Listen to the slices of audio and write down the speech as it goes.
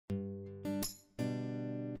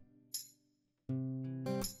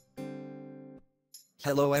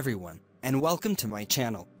Hello everyone, and welcome to my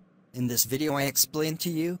channel. In this video I explain to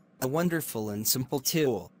you a wonderful and simple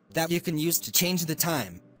tool that you can use to change the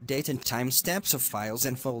time, date and timestamps of files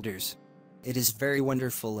and folders. It is very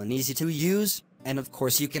wonderful and easy to use, and of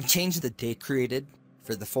course you can change the date created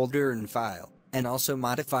for the folder and file, and also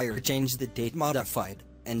modify or change the date modified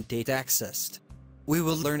and date accessed. We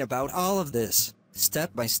will learn about all of this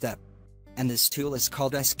step by step. And this tool is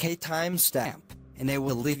called Chgane Timestamp, and I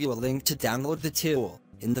will leave you a link to download the tool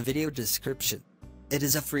in the video description. It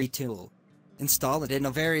is a free tool. Install it in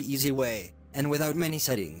a very easy way, and without many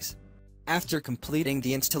settings. After completing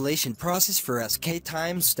the installation process for Chgane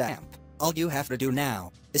Timestamp, all you have to do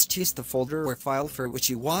now is choose the folder or file for which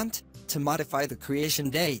you want to modify the creation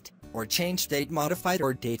date, or change date modified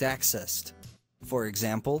or date accessed. For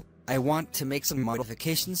example, I want to make some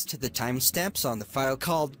modifications to the timestamps on the file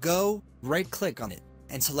called Go. Right-click on it,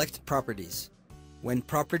 and select Properties. When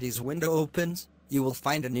Properties window opens, you will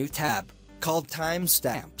find a new tab, called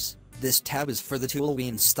Timestamps. This tab is for the tool we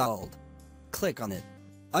installed. Click on it.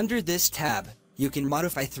 Under this tab, you can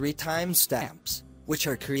modify 3 timestamps, which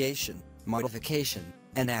are Creation, Modification,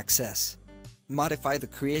 and Access. Modify the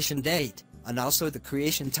creation date, and also the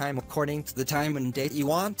creation time according to the time and date you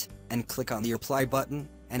want, and click on the Apply button,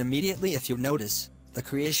 and immediately if you notice, the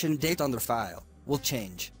creation date on the file will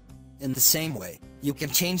change. In the same way, you can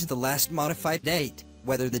change the last modified date,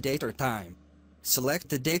 whether the date or time. Select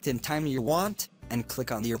the date and time you want, and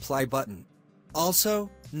click on the Apply button. Also,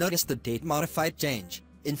 notice the date modified change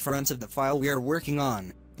in front of the file we are working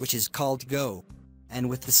on, which is called Go. And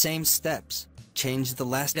with the same steps, change the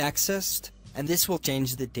last accessed, and this will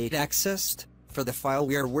change the date accessed for the file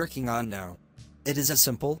we are working on now. It is a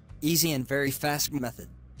simple, easy and very fast method.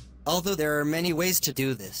 Although there are many ways to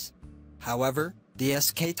do this. However, the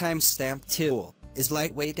Chgane Timestamp tool is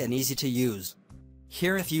lightweight and easy to use.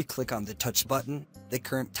 Here if you click on the touch button, the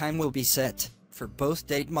current time will be set for both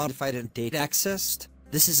date modified and date accessed.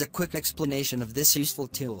 This is a quick explanation of this useful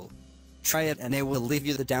tool. Try it and I will leave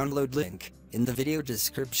you the download link in the video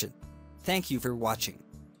description. Thank you for watching.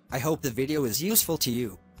 I hope the video is useful to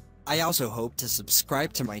you. I also hope to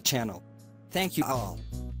subscribe to my channel. Thank you all.